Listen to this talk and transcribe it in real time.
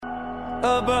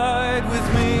Abide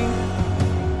with me.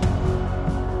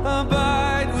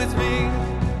 Abide with me.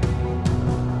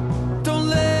 Don't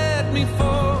let me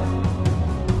fall.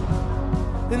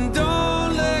 And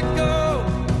don't let go.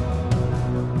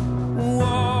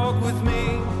 Walk with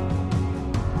me.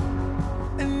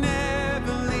 And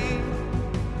never leave.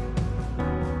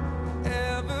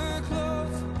 Ever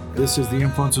close. This is the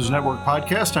Influencers Network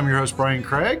podcast. I'm your host, Brian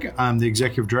Craig. I'm the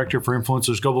Executive Director for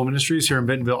Influencers Global Ministries here in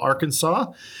Bentonville,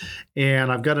 Arkansas.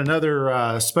 And I've got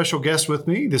another special guest with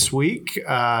me this week.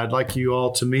 I'd like you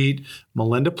all to meet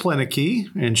Melinda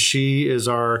Pluenneke, and she is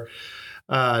our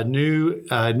new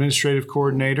administrative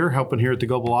coordinator helping here at the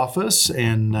Global Office.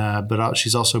 And but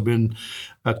she's also been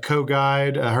a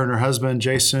co-guide, her and her husband,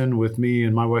 Jason, with me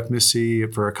and my wife, Missy,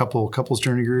 for a couple couples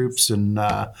journey groups.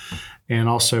 And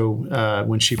also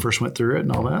when she first went through it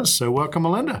and all that. So welcome,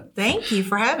 Melinda. Thank you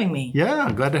for having me. Yeah,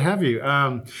 I'm glad to have you.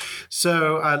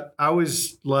 So I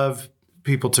always love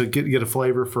people to get a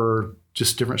flavor for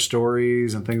just different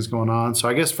stories and things going on. So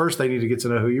I guess first they need to get to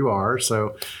know who you are.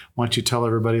 So why don't you tell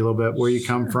everybody a little bit where you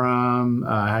come from,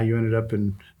 how you ended up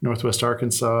in Northwest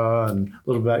Arkansas, and a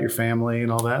little about your family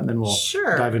and all that. And then we'll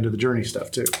dive into the journey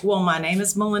stuff too. Well, my name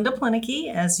is Melinda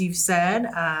Pluenneke, as you've said.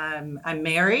 I'm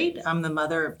married. I'm the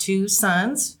mother of two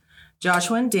sons,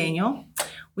 Joshua and Daniel.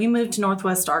 We moved to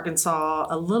Northwest Arkansas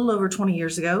a little over 20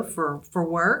 years ago for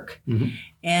work. Mm-hmm.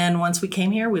 And once we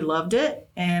came here, we loved it,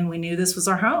 and we knew this was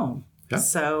our home. Yeah.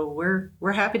 So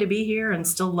we're happy to be here and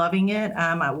still loving it.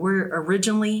 We're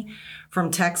originally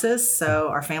from Texas, so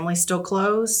our family's still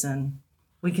close, and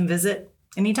we can visit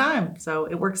anytime. So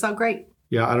it works out great.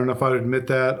 Yeah, I don't know if I'd admit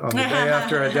that on the day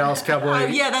after a Dallas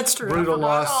Cowboy that's true. brutal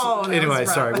loss. Anyway,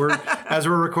 sorry. As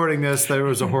we're recording this, there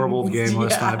was a horrible game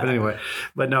last night. But anyway,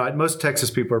 no, most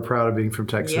Texas people are proud of being from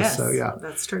Texas. Yes, so yeah,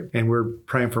 that's true. And we're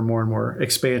praying for more and more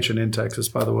expansion in Texas,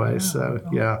 by the way.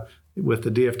 Yeah. With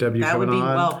the DFW that coming would be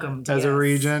on welcomed, as a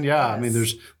region. Yeah. Yes. I mean,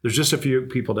 there's just a few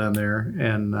people down there,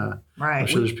 and I'm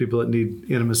sure there's people that need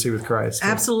intimacy with Christ. So.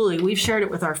 Absolutely. We've shared it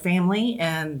with our family,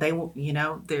 and they,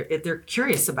 they're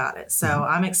curious about it. So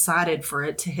I'm excited for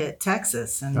it to hit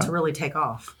Texas and to really take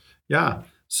off. Yeah.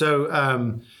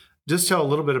 So just tell a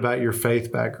little bit about your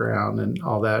faith background and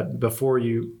all that before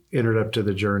you entered up to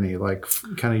the journey, like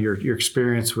kind of your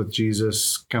experience with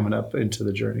Jesus coming up into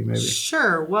the journey, maybe.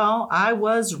 Sure. Well, I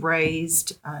was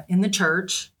raised in the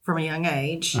church from a young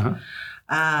age.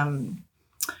 Uh-huh.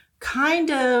 Kind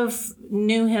of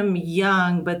knew him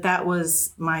young, but that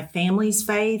was my family's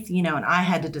faith, and I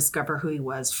had to discover who he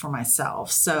was for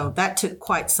myself. So that took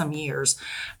quite some years,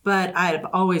 but I've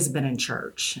always been in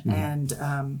church. Mm-hmm.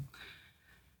 And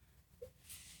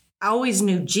I always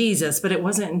knew Jesus, but it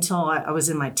wasn't until I was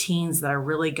in my teens that I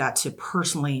really got to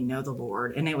personally know the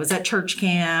Lord. And it was at church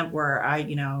camp where I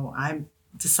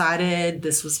decided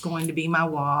this was going to be my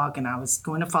walk, and I was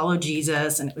going to follow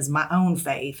Jesus, and it was my own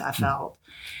faith, I felt.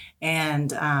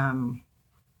 And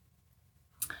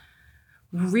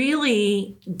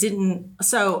really didn't.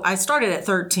 So I started at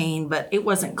 13, but it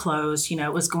wasn't close.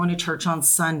 It was going to church on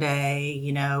Sunday,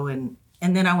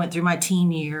 and then I went through my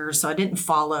teen years, so I didn't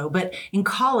follow. But in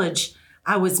college,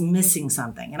 I was missing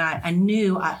something. And I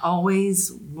knew I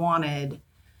always wanted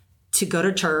to go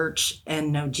to church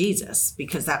and know Jesus,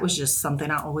 because that was just something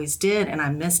I always did. And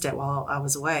I missed it while I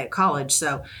was away at college.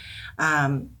 So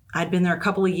I'd been there a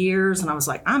couple of years, and I was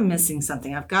like, I'm missing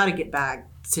something. I've got to get back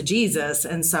to Jesus.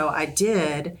 And so I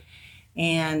did.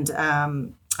 And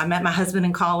I met my husband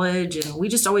in college, and we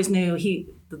just always knew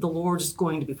the Lord is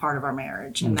going to be part of our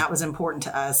marriage. And that was important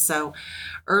to us. So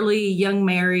early young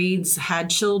marrieds, had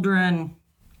children.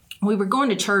 We were going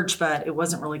to church, but it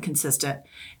wasn't really consistent.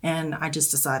 And I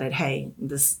just decided, hey,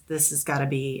 this has got to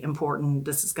be important.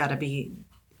 This has got to be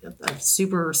a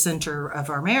super center of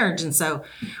our marriage. And so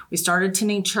we started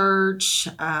attending church,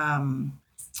 had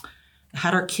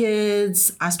our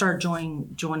kids. I started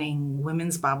joining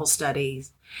women's Bible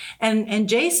studies. And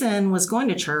Jason was going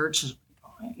to church,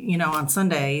 on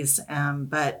Sundays,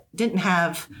 but didn't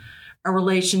have a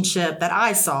relationship that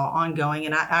I saw ongoing.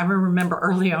 And I remember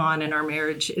early on in our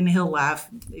marriage, and he'll laugh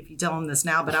if you tell him this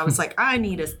now, but I was like, I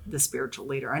need the spiritual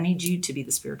leader. I need you to be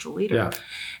the spiritual leader. Yeah.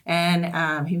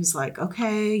 And he was like,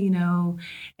 okay,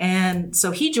 And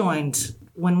so he joined.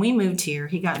 When we moved here,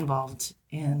 he got involved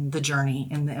in the journey,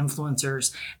 in the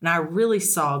influencers. And I really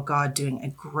saw God doing a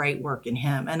great work in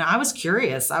him. And I was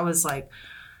curious. I was like,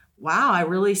 wow, I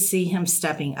really see him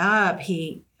stepping up.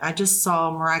 I just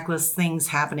saw miraculous things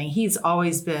happening. He's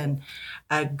always been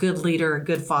a good leader, a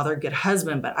good father, a good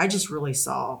husband, but I just really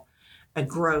saw a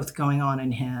growth going on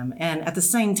in him. And at the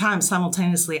same time,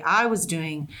 simultaneously, I was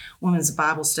doing women's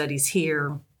Bible studies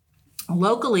here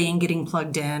locally and getting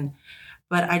plugged in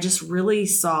but I just really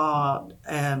saw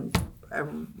a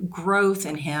growth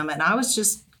in him, and I was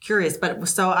just curious. But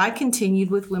so I continued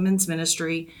with women's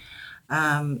ministry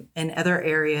in other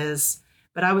areas.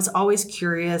 But I was always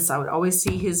curious. I would always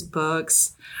see his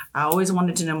books. I always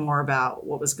wanted to know more about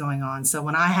what was going on. So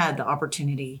when I had the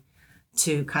opportunity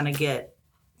to kind of get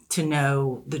to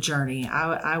know the journey,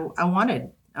 I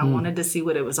wanted to see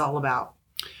what it was all about.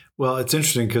 Well, it's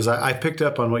interesting because I picked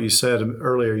up on what you said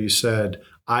earlier. You said,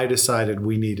 I decided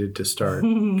we needed to start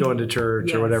going to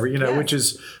church or whatever, which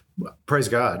is, praise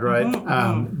God,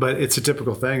 right? But it's a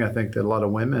typical thing, I think, that a lot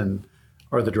of women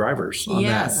are the drivers on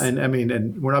that. And I mean,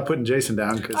 and we're not putting Jason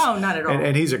down because not at all.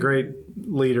 And he's a great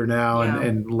leader now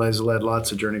and has led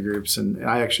lots of journey groups. And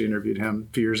I actually interviewed him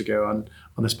a few years ago on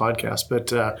this podcast.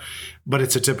 But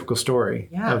it's a typical story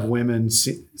of women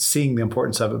seeing the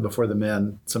importance of it before the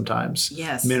men sometimes.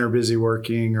 Yes. Men are busy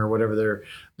working or whatever.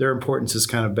 Their importance is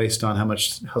kind of based on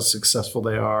how successful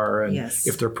they are and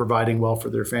if they're providing well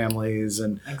for their families.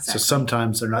 And so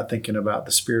sometimes they're not thinking about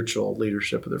the spiritual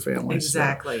leadership of their families.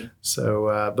 Exactly.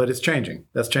 So but it's changing.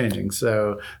 That's changing.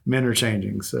 So men are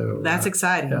changing. So that's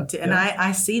exciting. And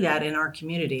I see that in our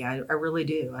community. I really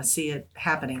do. I see it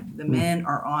happening. The men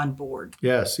are on board.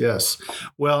 Yes.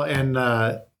 Well, and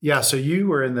so you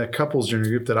were in the couples journey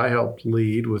group that I helped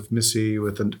lead with Missy,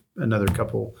 with another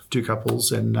couple, two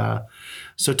couples. And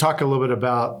so talk a little bit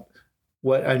about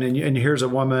and here's a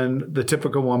woman, the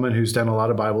typical woman who's done a lot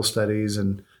of Bible studies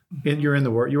and you're in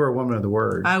the Word. You were a woman of the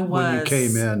Word. I was. When you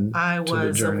came in. I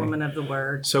was a woman of the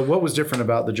Word. So what was different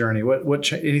about the journey?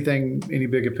 Any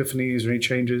big epiphanies or any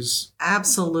changes?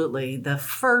 Absolutely. The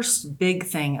first big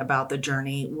thing about the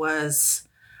journey was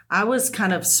I was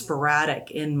kind of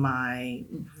sporadic in my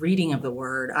reading of the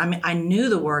Word. I mean, I knew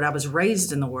the Word. I was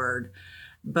raised in the Word.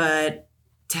 But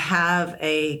to have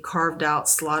a carved out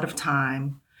slot of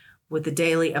time with the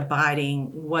daily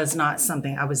abiding was not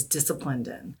something I was disciplined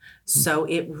in. So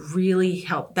it really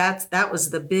helped. That was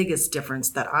the biggest difference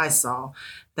that I saw,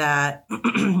 that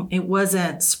it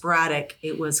wasn't sporadic,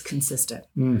 it was consistent.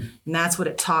 And that's what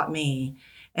it taught me.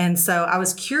 And so I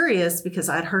was curious because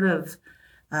I'd heard of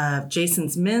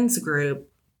Jason's men's group,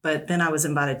 but then I was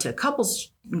invited to a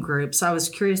couples group. So I was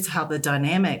curious how the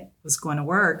dynamic was going to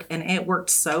work. And it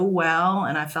worked so well.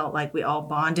 And I felt like we all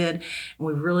bonded and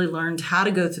we really learned how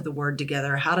to go through the Word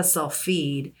together, how to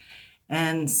self-feed.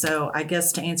 And so I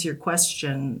guess to answer your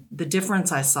question, the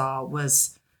difference I saw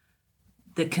was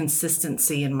the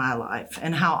consistency in my life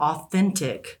and how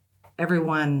authentic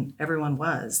everyone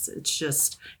was. It's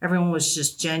just, everyone was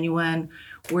just genuine.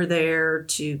 We're there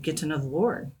to get to know the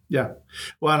Lord. Yeah.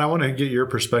 Well, and I want to get your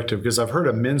perspective because I've heard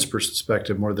a men's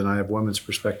perspective more than I have women's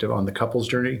perspective on the couples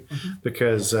journey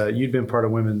because you'd been part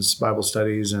of women's Bible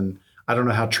studies and I don't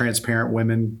know how transparent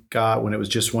women got when it was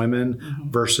just women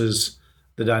versus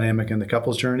the dynamic in the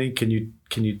couples journey. Can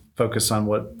you focus on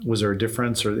was there a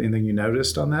difference or anything you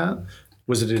noticed on that?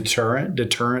 Was it a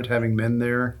deterrent having men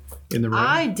there in the room?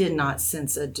 I did not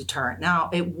sense a deterrent. Now,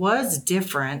 it was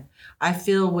different. I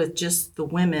feel with just the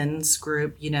women's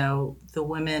group, the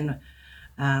women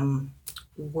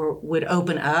would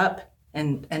open up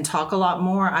and talk a lot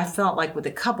more. I felt like with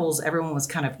the couples, everyone was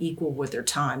kind of equal with their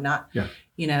time. I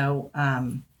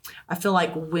feel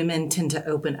like women tend to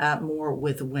open up more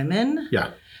with women.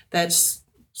 Yeah. That's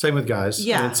same with guys.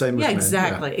 Yeah. And same with men.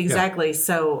 Exactly. Yeah.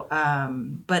 So,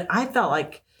 but I felt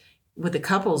like with the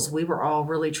couples, we were all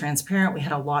really transparent. We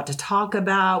had a lot to talk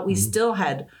about. We still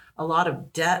had a lot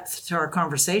of depth to our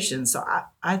conversation. So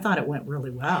I thought it went really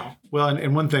well. Well,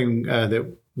 and one thing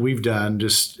that we've done,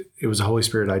 it was a Holy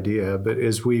Spirit idea, but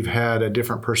is we've had a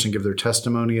different person give their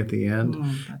testimony at the end.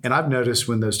 And I've noticed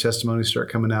when those testimonies start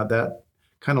coming out, that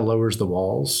kind of lowers the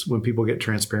walls when people get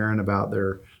transparent about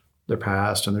their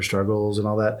past and their struggles and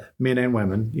all that, men and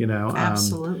women,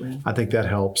 Absolutely. I think that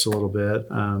helps a little bit.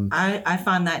 I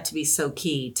find that to be so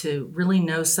key, to really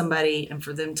know somebody and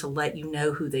for them to let you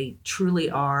know who they truly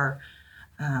are.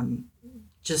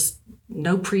 Just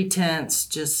no pretense,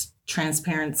 just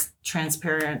transparent,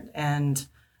 and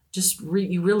just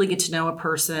you really get to know a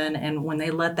person. And when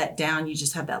they let that down, you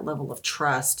just have that level of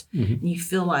trust and you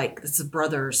feel like it's a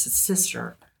brother or a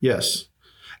sister. Yes.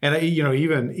 And,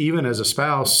 even as a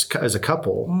spouse, as a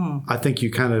couple, I think you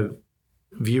kind of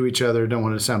view each other, don't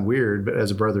want to sound weird, but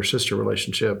as a brother-sister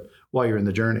relationship while you're in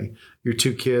the journey. Your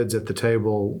two kids at the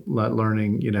table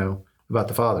learning, about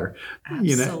the Father.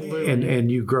 Absolutely.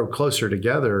 And you grow closer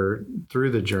together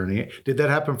through the journey. Did that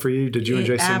happen for you? Did you and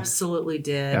Jason? Absolutely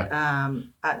did. Yeah.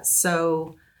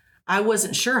 So I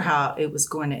wasn't sure how it was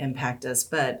going to impact us,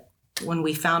 but when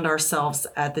we found ourselves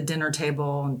at the dinner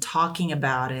table and talking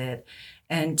about it,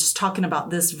 and just talking about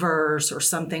this verse or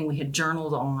something we had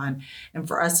journaled on, and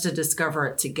for us to discover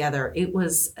it together, it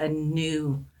was a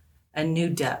new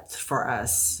depth for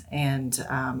us. And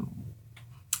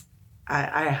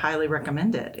I highly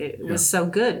recommend it. It was so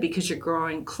good because you're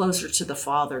growing closer to the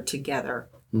Father together.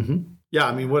 Mm-hmm. Yeah,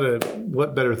 I mean,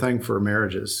 what better thing for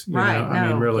marriages? You Right. know? I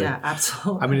mean, really. Yeah,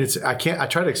 absolutely. I mean, I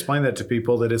try to explain that to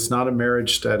people that it's not a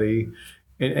marriage study.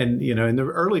 And you know, in the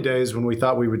early days when we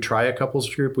thought we would try a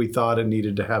couples group, we thought it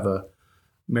needed to have a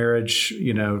marriage,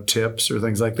 you know, tips or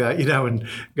things like that, you know, and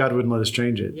God wouldn't let us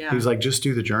change it. Yeah. He was like, just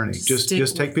do the journey.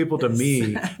 Just take people to this.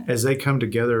 me as they come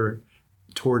together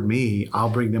toward me, I'll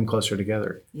bring them closer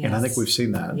together. Yes. And I think we've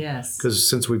seen that. Yes. Because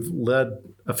since we've led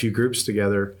a few groups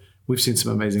together, we've seen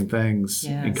some amazing things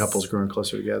in couples growing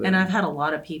closer together. And I've had a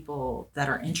lot of people that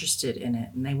are interested in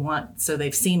it, and so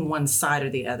they've seen one side or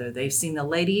the other. They've seen the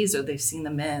ladies or they've seen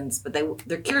the men's, but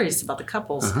they're curious about the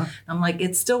couples. I'm like,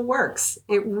 it still works.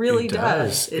 It really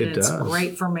does. It's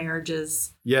great for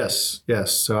marriages. Yes.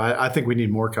 So I think we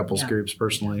need more couples groups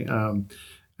personally.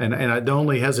 And the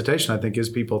only hesitation, I think, is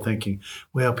people thinking,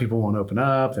 well, people won't open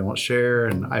up, they won't share.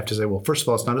 And I have to say, well, first of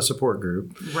all, it's not a support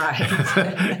group. Right.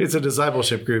 It's a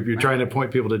discipleship group. You're trying to point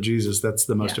people to Jesus. That's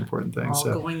the most important thing. All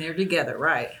going there together,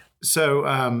 right. So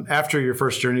after your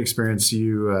first journey experience,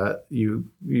 you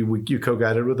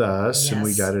co-guided with us, and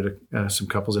we guided some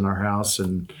couples in our house.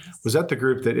 And was that the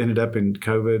group that ended up in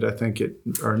COVID, I think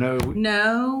no?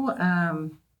 No.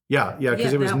 Yeah,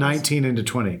 because it was 19 into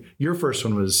 20. Your first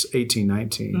one was 18,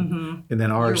 19. And then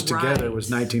ours together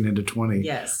was 19 into 20.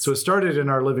 Yes. So it started in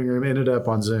our living room, ended up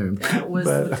on Zoom. That was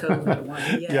the COVID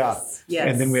one. Yes. Yeah.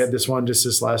 And then we had this one just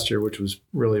this last year, which was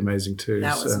really amazing too.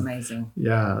 That was amazing.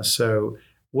 Yeah. So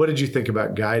what did you think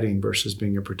about guiding versus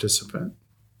being a participant?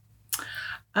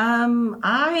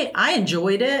 I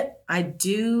enjoyed it. I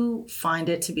do find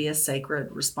it to be a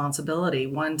sacred responsibility,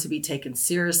 one to be taken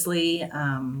seriously,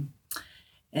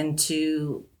 and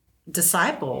to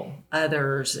disciple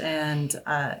others. And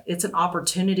it's an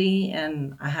opportunity,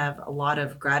 and I have a lot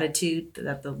of gratitude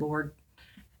that the Lord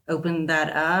opened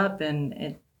that up.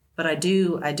 But I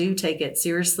do take it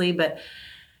seriously. But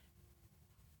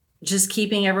just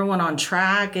keeping everyone on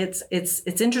track, it's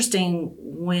interesting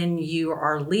when you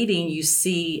are leading, you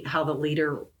see how the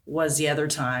leader was the other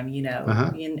time, you know,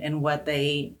 and what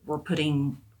they were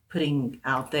putting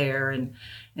out there and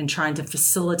trying to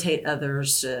facilitate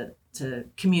others to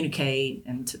communicate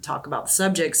and to talk about the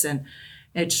subjects. And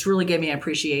it just really gave me an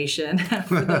appreciation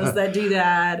for those that do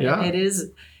that. Yeah. And it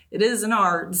is an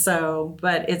art. So,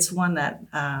 but it's one that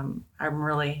I'm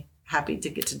really happy to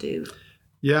get to do.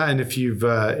 Yeah, and if you've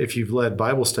led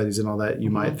Bible studies and all that, you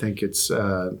might think it's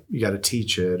you got to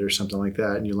teach it or something like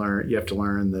that, and you have to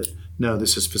learn that no,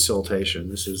 this is facilitation.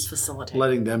 This is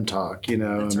letting them talk. You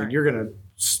know, That's I mean, right. you're going to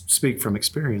speak from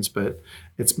experience, but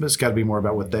it's got to be more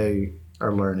about what they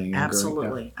are learning. And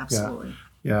Absolutely.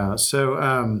 Yeah.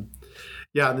 So,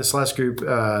 this last group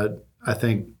I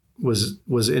think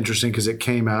was interesting because it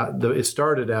came out. It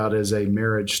started out as a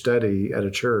marriage study at a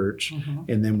church,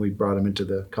 and then we brought them into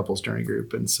the couples journey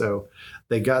group, and so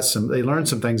they learned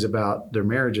some things about their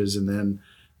marriages, and then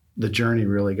the journey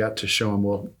really got to show them,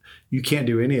 well, you can't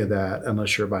do any of that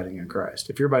unless you're abiding in Christ.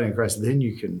 If you're abiding in Christ, then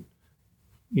you can,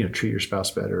 treat your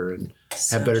spouse better and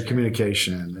have better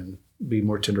communication and be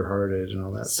more tenderhearted and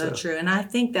all that. So true. And I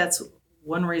think that's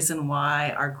one reason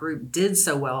why our group did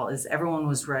so well is everyone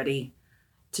was ready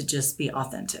to just be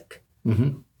authentic.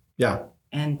 Yeah.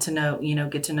 And to know,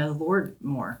 get to know the Lord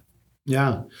more.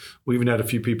 Yeah. We even had a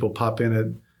few people pop in at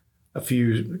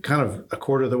a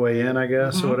quarter of the way in, I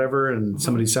guess, or whatever. And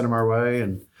somebody sent them our way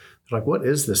and they're like, what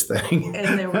is this thing?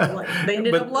 And they were like, they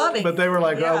ended up loving. But they were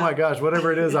like, oh my gosh,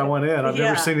 whatever it is, I want in. I've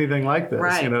never seen anything like this.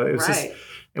 Right, It's just,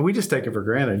 and we just take it for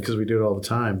granted because we do it all the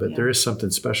time. But there is something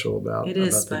special about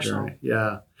the journey.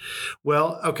 Yeah.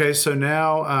 Well, okay. So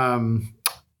now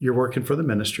you're working for the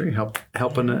ministry,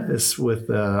 helping us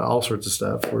with all sorts of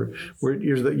stuff.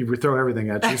 We throw everything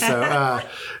at you. So,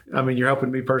 you're helping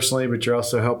me personally, but you're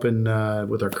also helping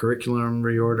with our curriculum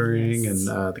reordering and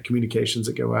the communications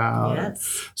that go out.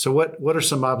 Yes. So what are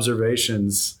some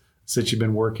observations since you've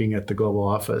been working at the global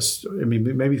office? I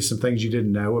mean, maybe some things you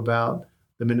didn't know about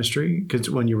the ministry because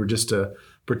when you were just a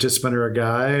participant or a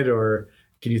guide, or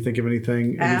can you think of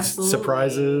anything, any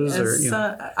surprises?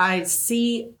 I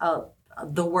see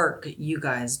the work you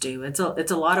guys do. It's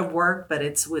a lot of work, but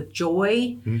it's with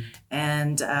joy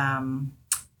and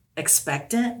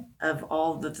expectant of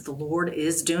all that the Lord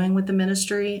is doing with the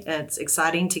ministry. It's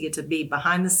exciting to get to be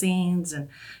behind the scenes and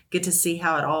get to see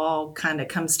how it all kind of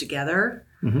comes together.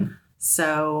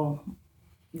 So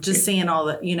just seeing all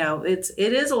the,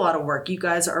 it is a lot of work. You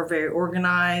guys are very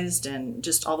organized, and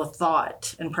just all the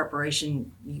thought and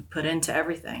preparation you put into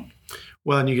everything.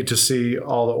 Well, and you get to see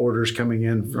all the orders coming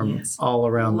in from all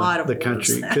around the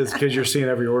country, because you're seeing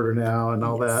every order now and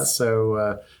all that.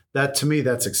 So that, to me,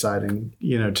 that's exciting,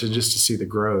 to see the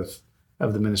growth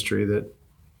of the ministry. That,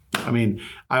 I mean,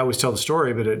 I always tell the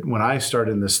story, but when I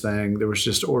started in this thing, there was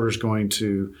just orders going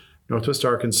to Northwest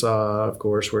Arkansas, of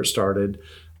course, where it started,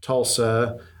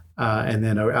 Tulsa, and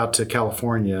then out to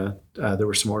California. There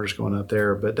were some orders going up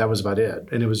there, but that was about it.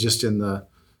 And it was just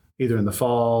either in the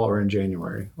fall or in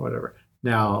January or whatever.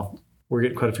 Now, we're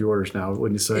getting quite a few orders now,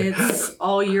 wouldn't you say? It's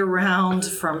all year round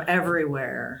from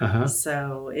everywhere.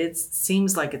 So it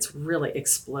seems like it's really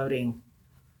exploding.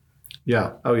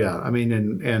 Yeah. Oh, yeah. I mean,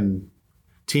 and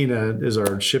Tina is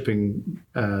our shipping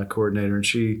coordinator, and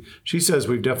she says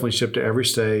we've definitely shipped to every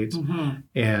state.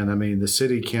 And I mean, the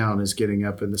city count is getting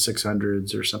up in the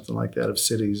 600s or something like that of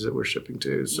cities that we're shipping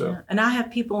to. So, and I have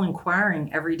people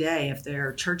inquiring every day if there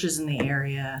are churches in the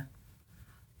area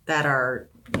that are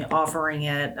offering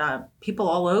it. People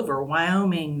all over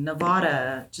Wyoming,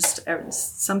 Nevada, just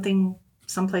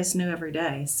someplace new every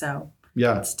day. So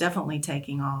it's definitely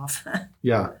taking off.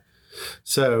 Yeah.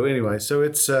 So anyway, so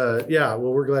it's well,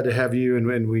 we're glad to have you,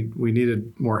 and we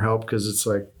needed more help, because it's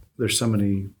like there's so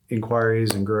many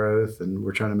inquiries and growth, and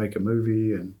we're trying to make a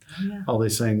movie and all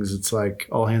these things. It's like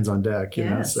all hands on deck, you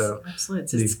know. So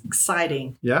absolutely, it's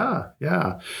exciting. Yeah.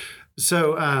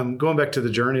 So going back to the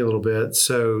journey a little bit,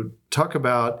 so talk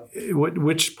about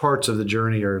which parts of the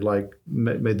journey are like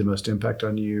made the most impact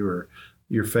on you, or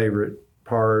your favorite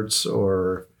parts,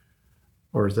 or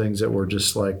things that were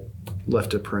just like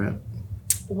left to print.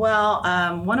 Well,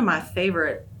 one of my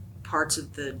favorite parts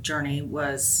of the journey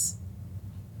was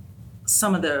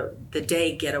some of the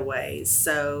day getaways.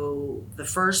 So the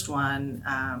first one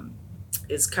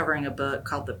is covering a book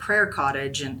called The Prayer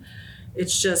Cottage, and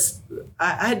it's just,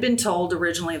 I had been told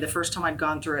originally the first time I'd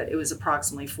gone through it was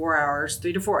approximately 4 hours,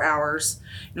 3 to 4 hours.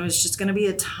 And it was just going to be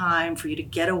a time for you to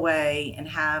get away and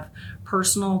have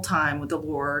personal time with the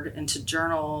Lord, and to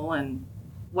journal and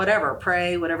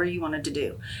pray, whatever you wanted to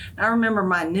do. And I remember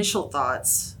my initial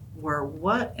thoughts were,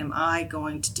 what am I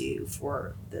going to do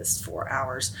for this 4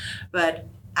 hours? But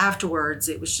afterwards,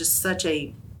 it was just such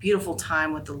a beautiful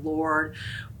time with the Lord,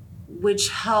 which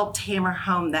helped hammer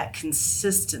home that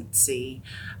consistency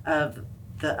of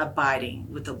the abiding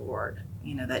with the Lord,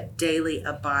 that daily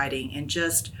abiding, and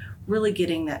just really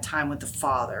getting that time with the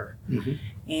Father.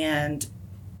 And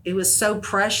it was so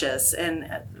precious.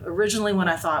 And originally when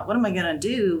I thought, what am I going to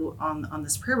do on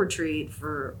this prayer retreat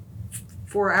for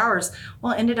 4 hours?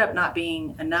 Well, it ended up not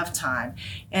being enough time.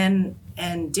 And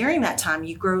during that time,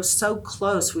 you grow so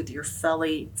close with your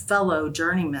fellow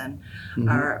journeymen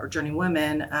or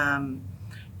journeywomen.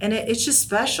 And it's just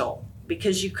special,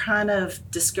 because you kind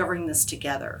of discovering this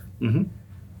together.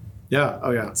 Yeah.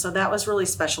 Oh, yeah. So that was really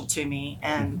special to me.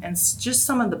 And just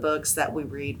some of the books that we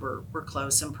read were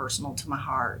close and personal to my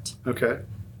heart. Okay.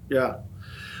 Yeah.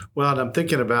 Well, and I'm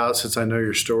thinking about, since I know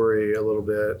your story a little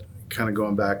bit, kind of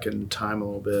going back in time a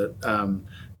little bit,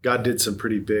 God did some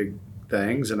pretty big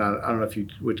things. And I don't know if you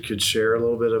could share a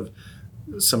little bit of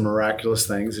some miraculous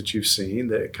things that you've seen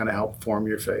that kind of helped form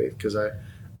your faith, because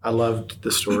I loved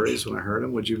the stories when I heard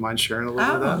them. Would you mind sharing a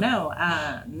little bit of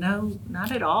that? No,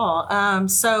 not at all.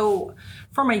 So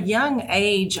from a young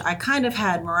age, I kind of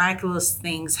had miraculous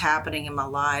things happening in my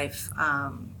life.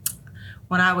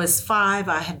 When I was 5,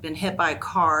 I had been hit by a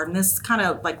car, and this kind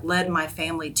of like led my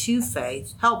family to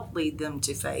faith, helped lead them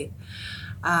to faith.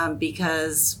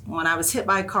 Because when I was hit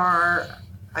by a car,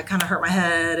 I kind of hurt my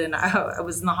head, and I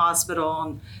was in the hospital,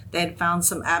 and they had found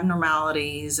some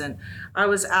abnormalities, and I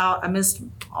was out. I missed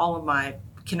all of my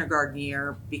kindergarten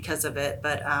year because of it,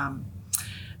 but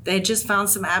they had just found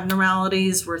some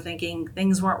abnormalities. We're thinking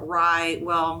things weren't right.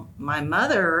 Well, my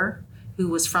mother, who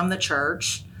was from the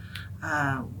church,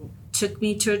 took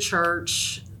me to a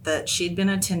church that she'd been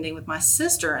attending with my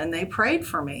sister, and they prayed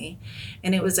for me,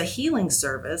 and it was a healing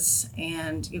service.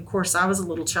 And of course, I was a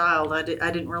little child. I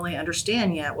didn't really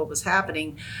understand yet what was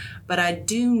happening, but I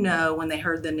do know when they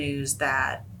heard the news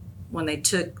that when they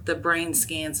took the brain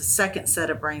scans, a second set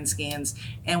of brain scans,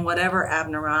 and whatever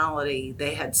abnormality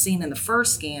they had seen in the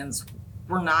first scans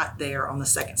were not there on the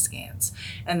second scans.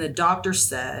 And the doctor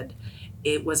said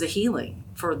it was a healing,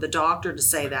 for the doctor to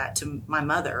say that to my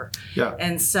mother. Yeah.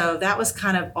 And so that was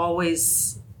kind of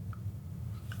always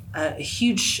a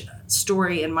huge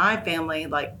story in my family.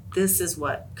 Like, this is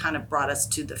what kind of brought us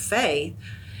to the faith.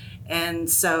 And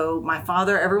so my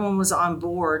father, everyone was on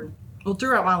board. Well,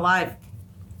 throughout my life,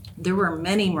 there were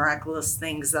many miraculous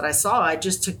things that I saw. I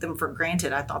just took them for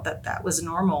granted. I thought that was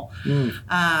normal.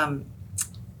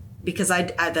 Because I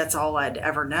that's all I'd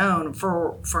ever known.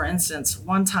 For instance,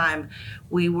 one time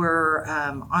we were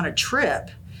on a trip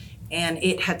and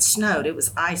it had snowed. It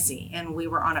was icy, and we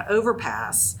were on an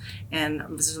overpass, and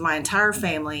this was my entire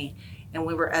family, and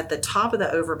we were at the top of the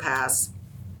overpass,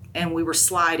 and we were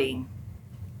sliding,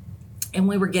 and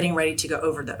we were getting ready to go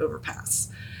over the overpass,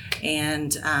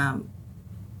 and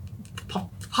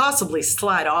possibly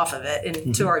slide off of it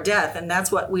and to our death. And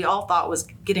that's what we all thought was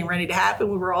getting ready to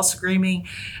happen. We were all screaming.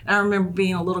 And I remember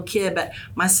being a little kid, but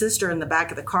my sister in the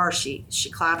back of the car, she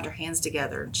clapped her hands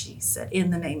together and she said,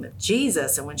 "In the name of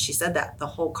Jesus." And when she said that, the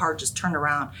whole car just turned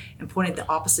around and pointed the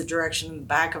opposite direction. The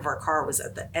back of our car was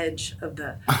at the edge of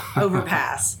the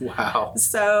overpass. Wow.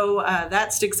 So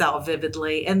that sticks out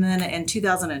vividly. And then in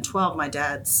 2012, my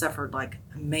dad suffered like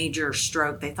a major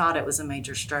stroke. They thought it was a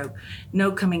major stroke.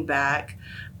 No coming back.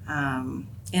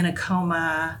 In a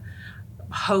coma,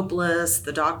 hopeless.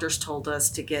 The doctors told us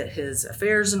to get his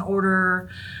affairs in order.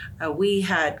 We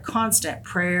had constant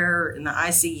prayer in the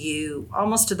ICU,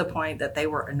 almost to the point that they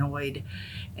were annoyed.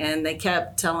 And they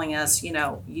kept telling us, you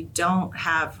don't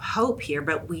have hope here,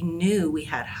 but we knew we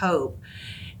had hope.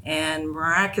 And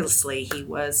miraculously, he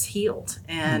was healed.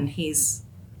 And he's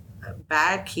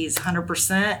back. He's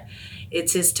 100%.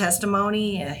 It's his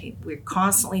testimony. We're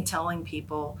constantly telling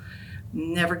people,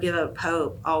 never give up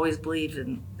hope. Always believe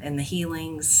in the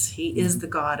healings. He is the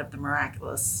God of the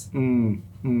miraculous.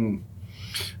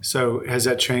 So has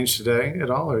that changed today at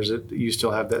all, or is it you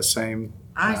still have that same?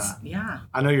 Yeah.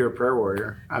 I know you're a prayer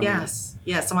warrior. Yes.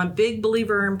 I'm a big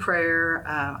believer in prayer.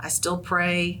 I still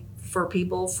pray for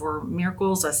people for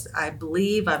miracles. I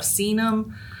believe I've seen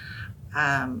him.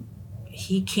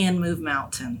 He can move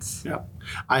mountains. Yeah.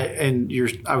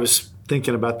 I was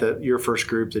thinking about your first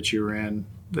group that you were in.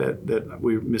 That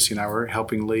Missy and I were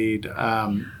helping lead.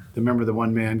 Remember the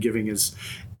one man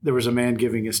there was a man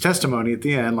giving his testimony at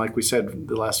the end, like we said,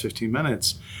 the last 15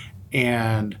 minutes.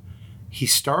 And he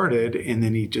started and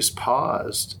then he just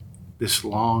paused, this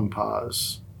long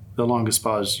pause, the longest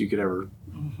pause you could ever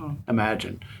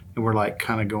imagine. And we're like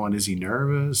kind of going, is he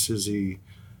nervous? Is he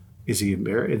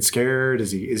embarrassed, scared?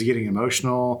 Is he getting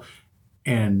emotional?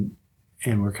 And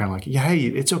we're kind of like, yeah, hey,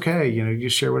 it's okay. You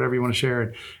share whatever you want to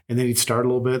share. And then he'd start a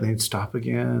little bit and then he'd stop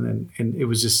again. And it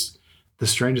was just the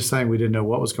strangest thing. We didn't know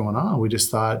what was going on. We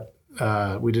just thought,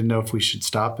 we didn't know if we should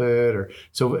stop it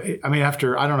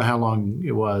after, I don't know how long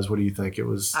it was. What do you think it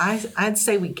was? I'd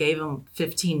say we gave him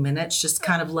 15 minutes, just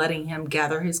kind of letting him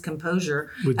gather his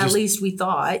composure. At least we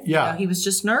thought, he was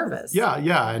just nervous.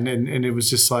 Yeah. And it was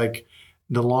just like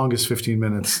the longest 15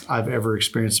 minutes I've ever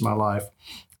experienced in my life.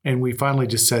 And we finally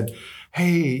just said,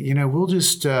 hey, we'll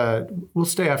just, we'll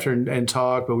stay after and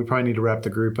talk, but we probably need to wrap the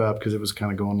group up because it was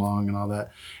kind of going long and all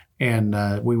that.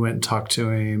 And we went and talked to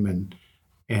him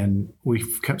and we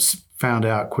found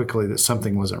out quickly that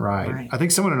something wasn't right. I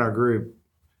think someone in our group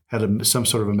had some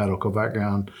sort of a medical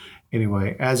background.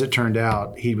 Anyway, as it turned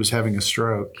out, he was having a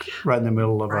stroke right in the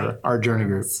middle of our journey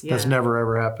group. That's never,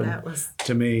 ever happened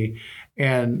to me.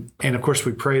 And of course,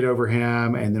 we prayed over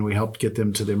him and then we helped get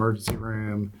them to the emergency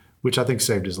room, which I think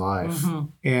saved his life.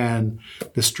 And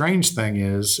the strange thing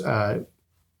is, our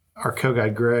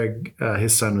co-guide Greg,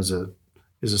 his son is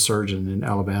a surgeon in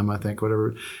Alabama, I think,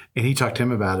 whatever. And he talked to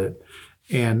him about it.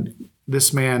 And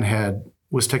this man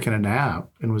was taking a nap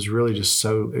and was really just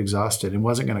so exhausted and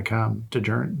wasn't going to come to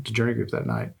journey group that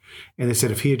night. And they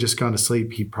said if he had just gone to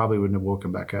sleep, he probably wouldn't have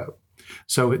woken back up.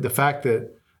 So the fact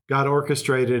that God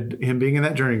orchestrated him being in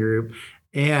that journey group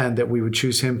and that we would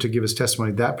choose him to give his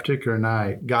testimony that particular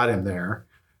night got him there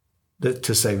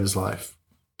to save his life.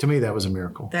 To me, that was a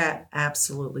miracle. That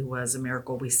absolutely was a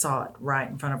miracle. We saw it right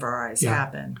in front of our eyes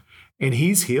happen. And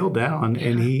he's healed down,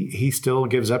 and he still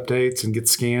gives updates and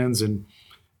gets scans. And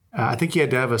I think he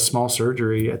had to have a small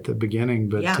surgery at the beginning,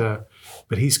 but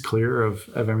he's clear of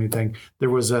everything. There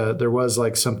was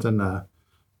like something,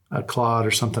 a clot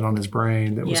or something on his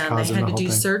brain that was causing the whole thing. They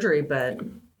had to do surgery, but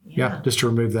just to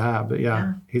remove that. But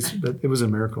it was a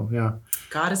miracle. Yeah.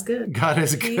 God is good. God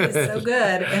is good. He is so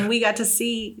good. And we got to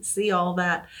see all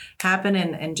that happen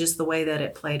and just the way that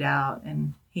it played out.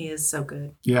 And he is so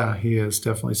good. Yeah, he is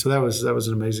definitely. So that was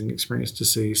an amazing experience to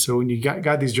see. So when you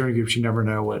got these journey groups, you never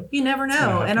know what. You never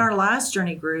know. In our last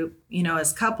journey group,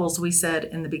 as couples, we said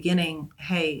in the beginning,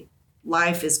 hey,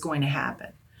 life is going to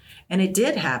happen. And it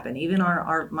did happen. Even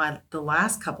the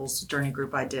last couples journey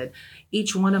group I did,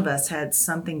 each one of us had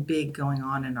something big going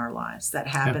on in our lives that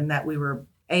happened that we were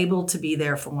able to be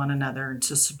there for one another and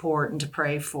to support and to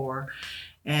pray for.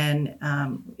 And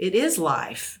it is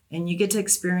life, and you get to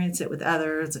experience it with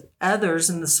others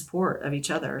and the support of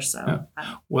each other. So,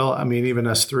 well, I mean, even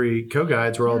us three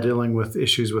co-guides, we're all dealing with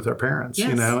issues with our parents, Yes,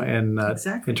 you know, and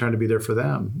exactly. and trying to be there for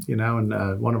them, you know.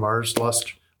 And one of ours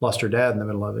lost her dad in the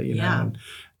middle of it, you know.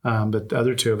 And, but the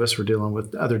other two of us were dealing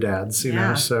with other dads, you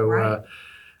know. So, right.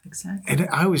 Exactly. And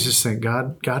I always just think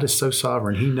God is so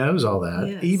sovereign; He knows all that,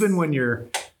 Yes. even when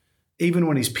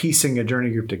He's piecing a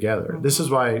journey group together. This is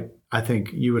why I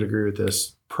think you would agree with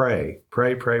this. Pray.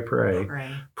 Pray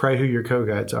who your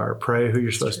co-guides are. Pray who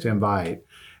you're supposed to invite.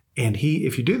 And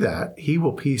if you do that, He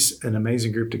will piece an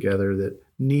amazing group together that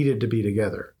needed to be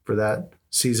together for that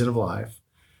season of life.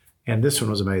 And this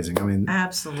one was amazing. I mean,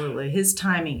 absolutely. His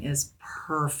timing is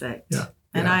perfect. Yeah.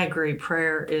 And I agree.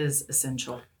 Prayer is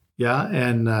essential. Yeah.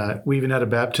 And we even had a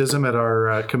baptism at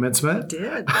our commencement. We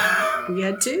did. We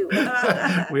had two.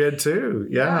 We had two.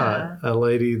 Yeah. A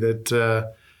lady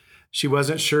that she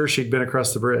wasn't sure she'd been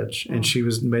across the bridge, and she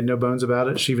made no bones about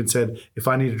it. She even said, if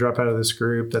I need to drop out of this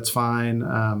group, that's fine.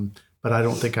 But I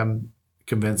don't think I'm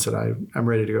convinced that I'm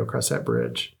ready to go across that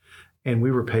bridge. And we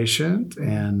were patient,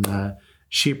 and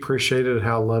she appreciated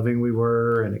how loving we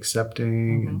were and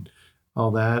accepting and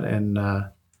all that. And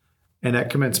at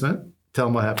commencement, tell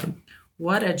them what happened.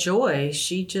 What a joy.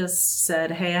 She just said,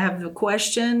 hey, I have a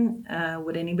question.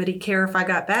 Would anybody care if I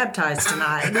got baptized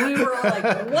tonight? And we were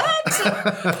like,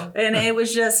 what? And it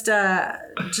was just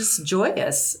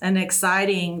joyous and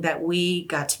exciting that we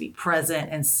got to be present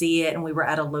and see it. And we were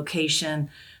at a location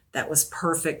that was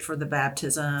perfect for the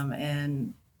baptism.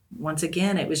 And once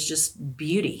again, it was just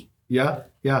beauty. Yeah.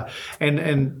 Yeah.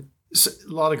 And a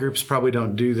lot of groups probably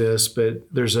don't do this, but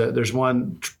there's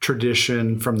one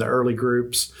tradition from the early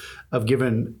groups of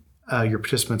giving your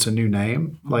participants a new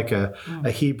name, like a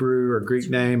Hebrew or Greek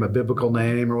name, a biblical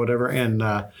name or whatever. And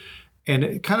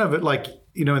it kind of like,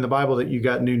 you know, in the Bible that you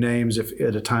got new names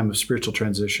at a time of spiritual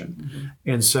transition.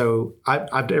 And so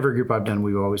every group I've done,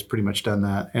 we've always pretty much done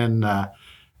that. And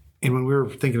when we were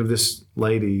thinking of this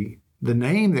lady, the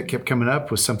name that kept coming up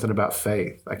was something about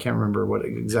faith. I can't remember what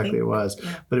exactly it was,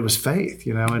 but it was faith,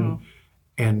 you know.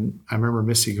 And I remember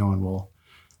Missy going, well,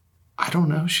 I don't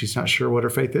know. She's not sure what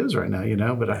her faith is right now, you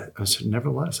know. But I said,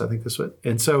 nevertheless, I think this would.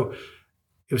 And so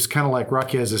it was kind of like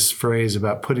Rocky has this phrase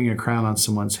about putting a crown on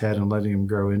someone's head and letting them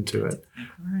grow into it.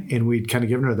 Right. And we'd kind of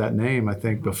given her that name, I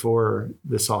think, before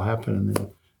this all happened. And then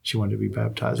she wanted to be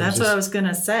baptized. That's what I was going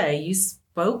to say. You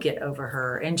spoke it over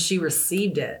her, and she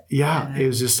received it. Yeah, it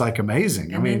was just like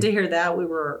amazing. And then to hear that, we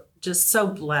were just so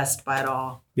blessed by it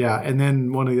all. Yeah, and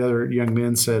then one of the other young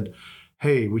men said,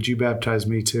 hey, would you baptize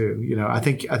me too? You know, I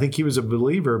think he was a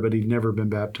believer, but he'd never been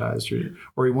baptized,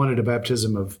 or he wanted a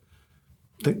baptism of,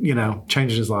 you know,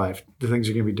 changing his life. The things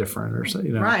are going to be different, or so,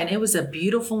 you know. Right, and it was a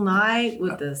beautiful night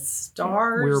with the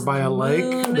stars. We were by a lake.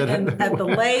 And at the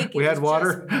lake, we had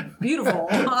water. Beautiful.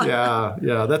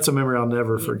 Yeah, that's a memory I'll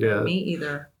never forget. Me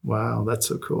either. Wow, that's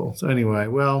so cool. So anyway,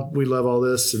 well, we love all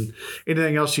this. And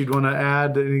anything else you'd want to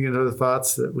add? Any other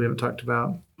thoughts that we haven't talked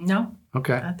about? No.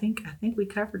 Okay. I think we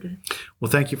covered it. Well,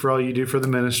 thank you for all you do for the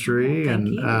ministry. Thank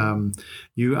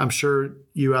you. I'm sure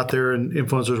you out there in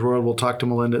Influencers World will talk to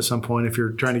Melinda at some point. If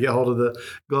you're trying to get hold of the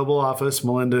global office,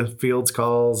 Melinda fields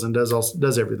calls and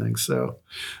does everything. So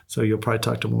you'll probably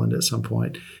talk to Melinda at some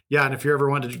point. Yeah. And if you ever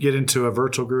want to get into a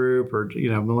virtual group, or,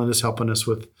 you know, Melinda's helping us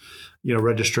with, you know,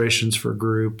 registrations for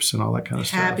groups and all that kind of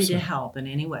stuff. Happy to help in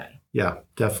any way. Yeah,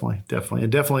 definitely.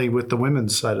 And definitely with the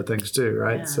women's side of things too,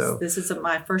 right? Yes, so this is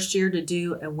my first year to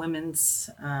do a women's,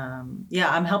 I'm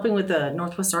helping with the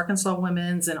Northwest Arkansas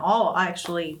women's and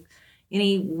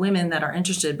any women that are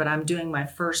interested, but I'm doing my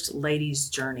first ladies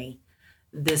journey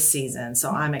this season. So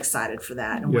I'm excited for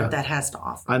that and what that has to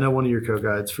offer. I know one of your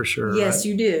co-guides for sure. Yes, right?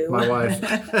 you do. My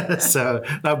wife. So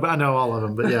I know all of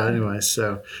them, but yeah, anyway.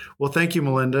 So, well, thank you,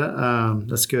 Melinda.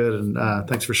 That's good. And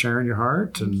thanks for sharing your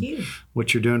heart and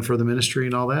what you're doing for the ministry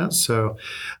and all that. So,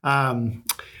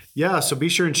 so be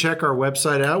sure and check our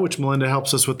website out, which Melinda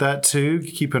helps us with that too,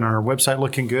 keeping our website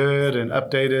looking good and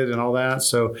updated and all that.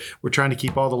 So we're trying to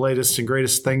keep all the latest and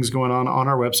greatest things going on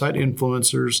our website,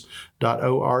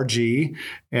 influencers.org.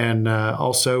 And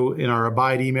also in our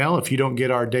Abide email, if you don't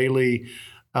get our daily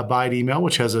Abide email,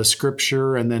 which has a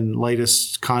scripture and then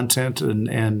latest content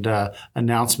and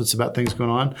announcements about things going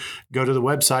on, go to the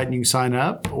website and you can sign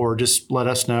up, or just let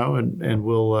us know and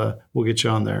we'll get you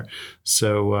on there.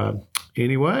 So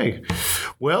anyway,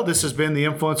 well, this has been the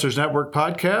Influencers Network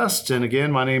podcast. And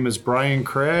again, my name is Brian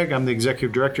Craig. I'm the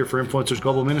Executive Director for Influencers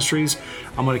Global Ministries.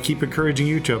 I'm going to keep encouraging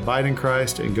you to abide in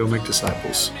Christ and go make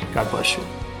disciples. God bless you.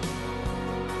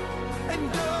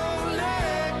 And don't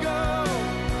let go.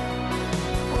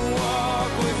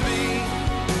 Walk with me.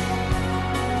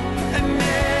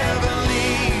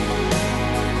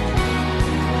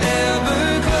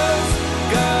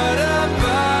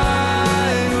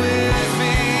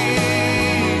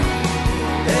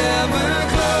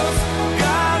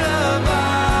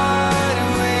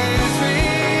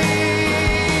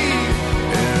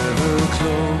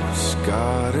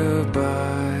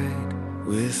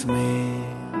 with me.